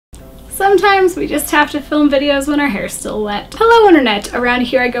Sometimes we just have to film videos when our hair's still wet. Hello internet, around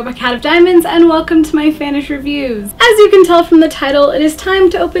here I go by Cat of Diamonds and welcome to my Fannish Reviews. As you can tell from the title, it is time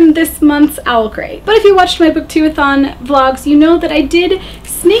to open this month's OwlCrate. But if you watched my Book-to-a-thon vlogs, you know that I did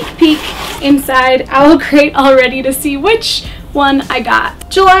sneak peek inside OwlCrate already to see which one I got.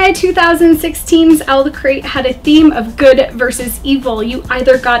 July 2016's OwlCrate had a theme of good versus evil. You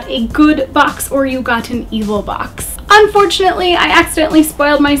either got a good box or you got an evil box. Unfortunately, I accidentally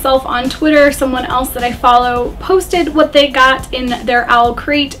spoiled myself on Twitter. Someone else that I follow posted what they got in their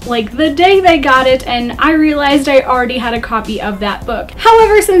OwlCrate like the day they got it, and I realized I already had a copy of that book.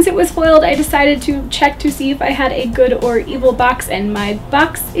 However, since it was foiled, I decided to check to see if I had a good or evil box, and my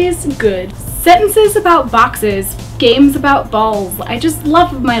box is good. Sentences about boxes, games about balls. I just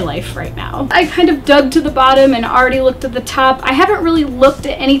love my life right now. I kind of dug to the bottom and already looked at the top. I haven't really looked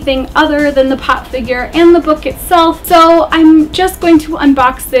at anything other than the pop figure and the book itself, so I'm just going to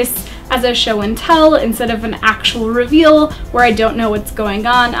unbox this as a show and tell instead of an actual reveal where I don't know what's going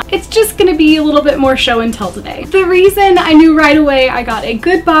on. It's just gonna be a little bit more show and tell today. The reason I knew right away I got a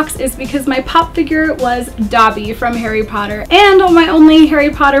good box is because my pop figure was Dobby from Harry Potter, and my only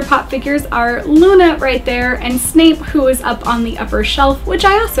Harry Potter pop figures are Luna right there and Snape, who is up on the upper shelf, which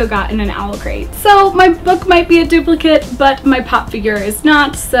I also got in an OwlCrate. So my book might be a duplicate, but my pop figure is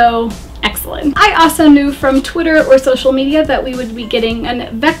not, so excellent. I also knew from Twitter or social media that we would be getting a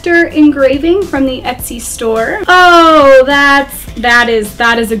vector engraving from the Etsy store. Oh, that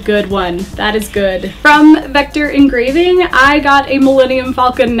is a good one. That is good. From Vector Engraving, I got a Millennium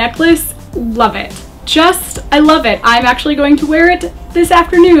Falcon necklace. Love it. I love it. I'm actually going to wear it this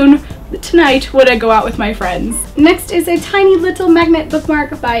afternoon, tonight, when I go out with my friends. Next is a tiny little magnet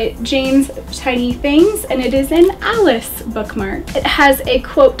bookmark by Jane's Tiny Things, and it is an Alice bookmark. It has a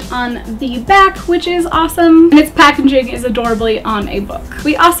quote on the back, which is awesome, and its packaging is adorably on a book.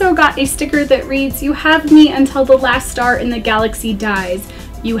 We also got a sticker that reads, "You have me until the last star in the galaxy dies.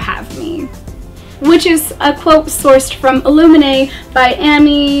 You have me," which is a quote sourced from Illuminae by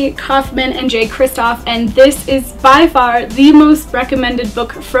Amy Kaufman and Jay Kristoff, and this is by far the most recommended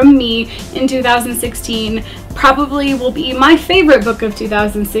book from me in 2016. Probably will be my favorite book of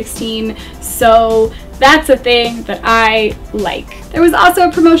 2016, so that's a thing that I like. There was also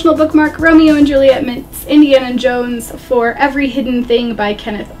a promotional bookmark, Romeo and Juliet meets Indiana Jones for Every Hidden Thing by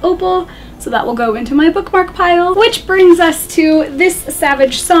Kenneth Opel. So that will go into my bookmark pile. Which brings us to This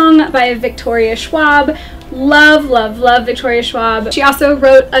Savage Song by Victoria Schwab. Love, love, love Victoria Schwab. She also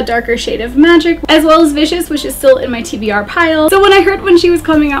wrote A Darker Shade of Magic, as well as Vicious, which is still in my TBR pile. So when I heard when she was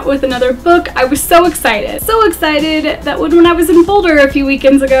coming out with another book, I was so excited. So excited that when I was in Boulder a few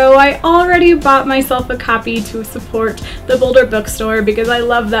weekends ago, I already bought myself a copy to support the Boulder bookstore because I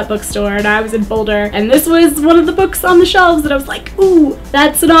love that bookstore, and I was in Boulder, and this was one of the books on the shelves that I was like, ooh,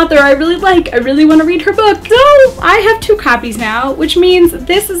 that's an author I really like. I really want to read her book. So I have 2 copies now, which means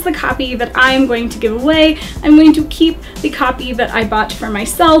this is the copy that I am going to give away. I'm going to keep the copy that I bought for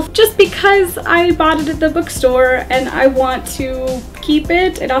myself just because I bought it at the bookstore and I want to keep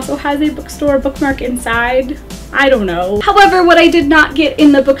it. It also has a bookstore bookmark inside. I don't know. However, what I did not get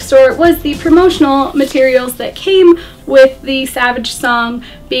in the bookstore was the promotional materials that came with the Savage Song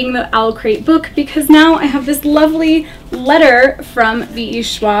being the OwlCrate book, because now I have this lovely letter from V.E.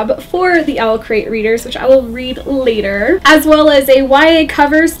 Schwab for the OwlCrate readers, which I will read later, as well as a YA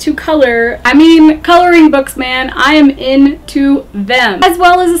covers to color. I mean, coloring books, man, I am into them. As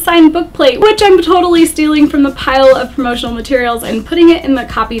well as a signed book plate, which I'm totally stealing from the pile of promotional materials and putting it in the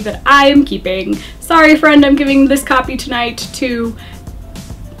copy that I am keeping. Sorry, friend, I'm giving this copy tonight to...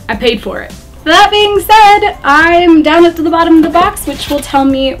 I paid for it. That being said, I'm down at the bottom of the box, which will tell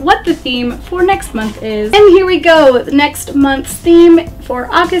me what the theme for next month is. And here we go. Next month's theme for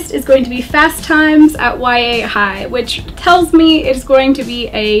August is going to be Fast Times at YA High, which tells me it's going to be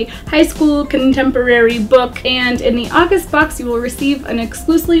a high school contemporary book. And in the August box, you will receive an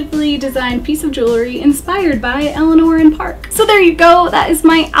exclusively designed piece of jewelry inspired by Eleanor and Park. So there you go. That is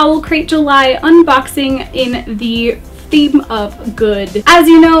my OwlCrate July unboxing in the theme of good. As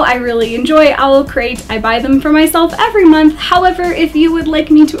you know, I really enjoy OwlCrate. I buy them for myself every month. However, if you would like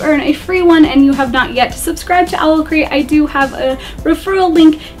me to earn a free one and you have not yet subscribed to OwlCrate, I do have a referral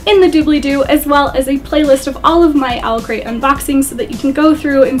link in the doobly-doo, as well as a playlist of all of my OwlCrate unboxings so that you can go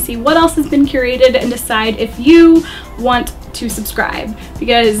through and see what else has been curated and decide if you want to subscribe,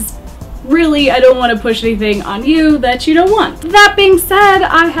 because really, I don't want to push anything on you that you don't want. That being said,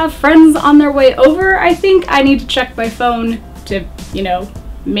 I have friends on their way over. I think I need to check my phone to, you know,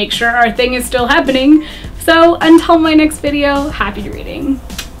 make sure our thing is still happening. So until my next video, happy reading.